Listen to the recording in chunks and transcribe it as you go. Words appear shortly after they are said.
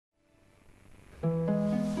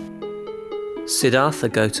Siddhartha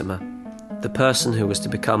Gautama, the person who was to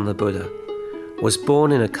become the Buddha, was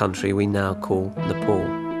born in a country we now call Nepal.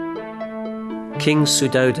 King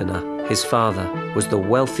Suddhodana, his father, was the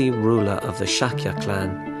wealthy ruler of the Shakya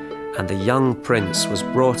clan, and the young prince was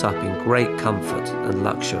brought up in great comfort and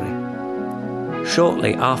luxury.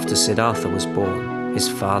 Shortly after Siddhartha was born, his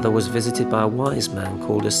father was visited by a wise man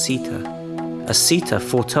called Asita. Asita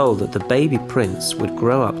foretold that the baby prince would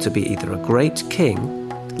grow up to be either a great king,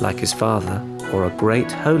 like his father, or a great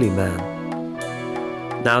holy man.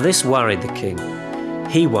 Now this worried the king.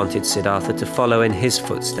 He wanted Siddhartha to follow in his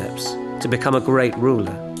footsteps, to become a great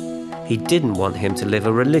ruler. He didn't want him to live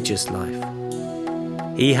a religious life.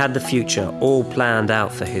 He had the future all planned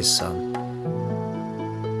out for his son.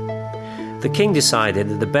 The king decided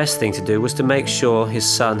that the best thing to do was to make sure his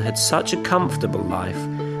son had such a comfortable life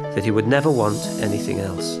that he would never want anything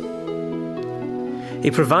else. He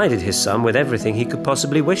provided his son with everything he could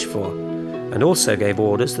possibly wish for, and also gave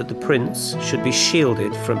orders that the prince should be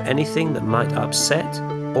shielded from anything that might upset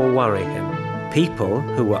or worry him. People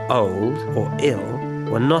who were old or ill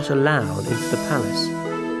were not allowed into the palace.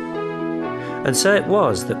 And so it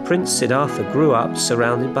was that Prince Siddhartha grew up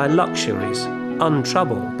surrounded by luxuries,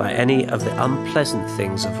 untroubled by any of the unpleasant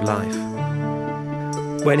things of life.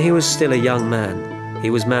 When he was still a young man, he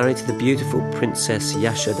was married to the beautiful Princess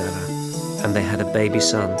Yashodhara, and they had a baby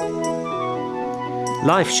son.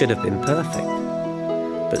 Life should have been perfect,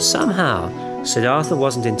 but somehow Siddhartha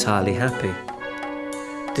wasn't entirely happy.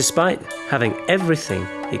 Despite having everything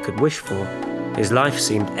he could wish for, his life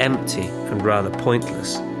seemed empty and rather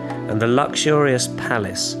pointless, and the luxurious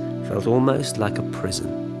palace felt almost like a prison.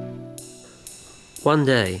 One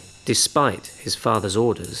day, despite his father's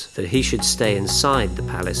orders that he should stay inside the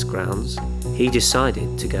palace grounds, he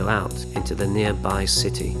decided to go out into the nearby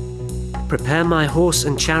city. "Prepare my horse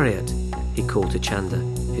and chariot," he called to Chanda,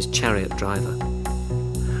 his chariot driver.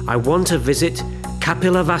 "I want to visit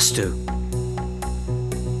Kapilavastu."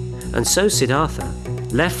 And so Siddhartha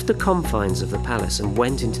left the confines of the palace and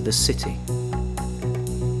went into the city.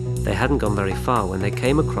 They hadn't gone very far when they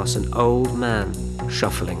came across an old man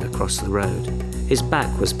shuffling across the road. His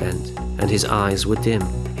back was bent and his eyes were dim.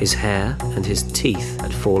 His hair and his teeth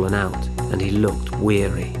had fallen out, and he looked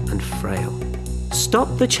weary and frail.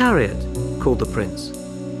 "Stop the chariot," called the prince.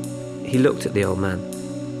 He looked at the old man.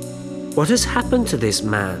 "What has happened to this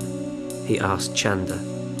man?" he asked Chanda.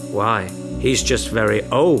 "Why, he's just very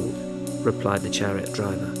old," replied the chariot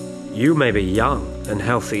driver. "You may be young and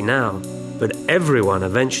healthy now, but everyone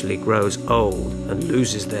eventually grows old and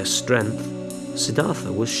loses their strength."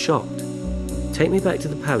 Siddhartha was shocked. "Take me back to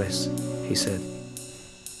the palace," he said.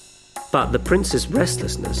 But the prince's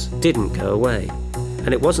restlessness didn't go away,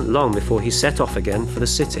 and it wasn't long before he set off again for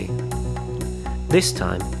the city. This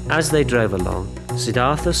time, as they drove along,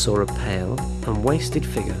 Siddhartha saw a pale and wasted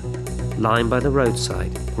figure lying by the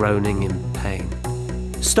roadside, groaning in pain.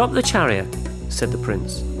 "Stop the chariot," said the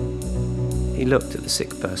prince. He looked at the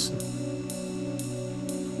sick person.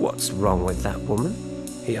 "What's wrong with that woman?"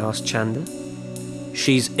 he asked Chanda.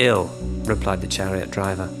 "She's ill," replied the chariot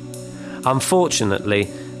driver. "Unfortunately,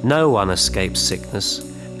 no one escapes sickness.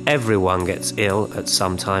 Everyone gets ill at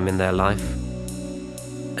some time in their life."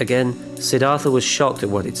 Again, Siddhartha was shocked at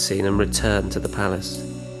what he'd seen and returned to the palace.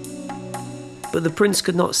 But the prince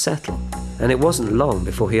could not settle, and it wasn't long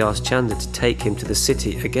before he asked Chanda to take him to the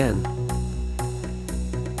city again.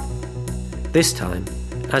 This time,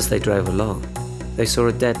 as they drove along, they saw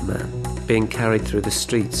a dead man being carried through the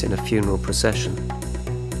streets in a funeral procession.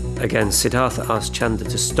 Again, Siddhartha asked Chanda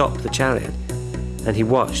to stop the chariot, and he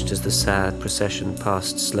watched as the sad procession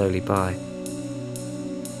passed slowly by.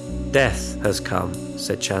 "Death has come,"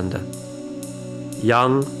 said Chanda.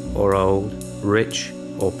 "Young or old, rich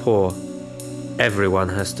or poor, everyone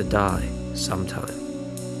has to die sometime."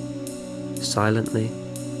 Silently,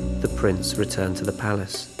 the prince returned to the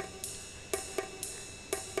palace.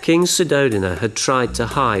 King Suddhodana had tried to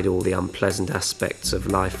hide all the unpleasant aspects of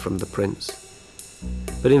life from the prince.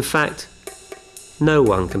 But in fact, no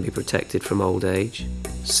one can be protected from old age,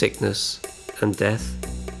 sickness, and death.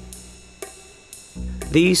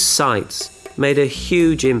 These sights made a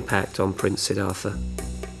huge impact on Prince Siddhartha.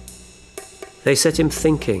 They set him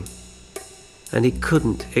thinking, and he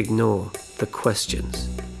couldn't ignore the questions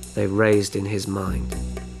they raised in his mind.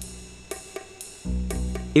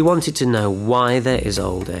 He wanted to know why there is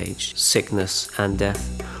old age, sickness, and death.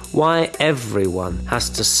 Why everyone has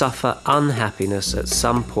to suffer unhappiness at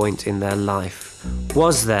some point in their life.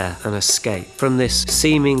 Was there an escape from this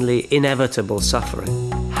seemingly inevitable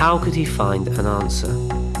suffering? How could he find an answer?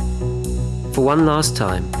 For one last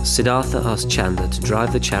time, Siddhartha asked Chanda to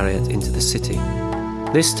drive the chariot into the city.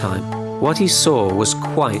 This time, what he saw was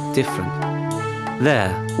quite different.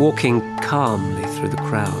 There, walking calmly through the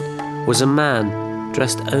crowd, was a man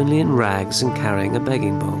dressed only in rags and carrying a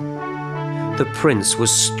begging bowl. The prince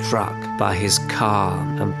was struck by his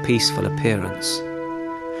calm and peaceful appearance.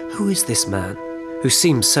 "Who is this man, who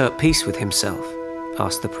seems so at peace with himself?"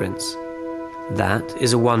 asked the prince. "That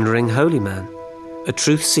is a wandering holy man, a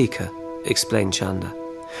truth seeker," explained Chanda.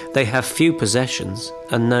 "They have few possessions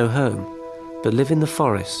and no home, but live in the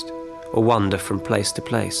forest or wander from place to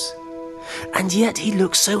place." "And yet he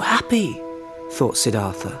looks so happy," thought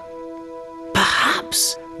Siddhartha.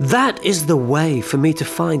 "Perhaps that is the way for me to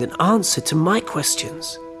find an answer to my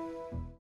questions."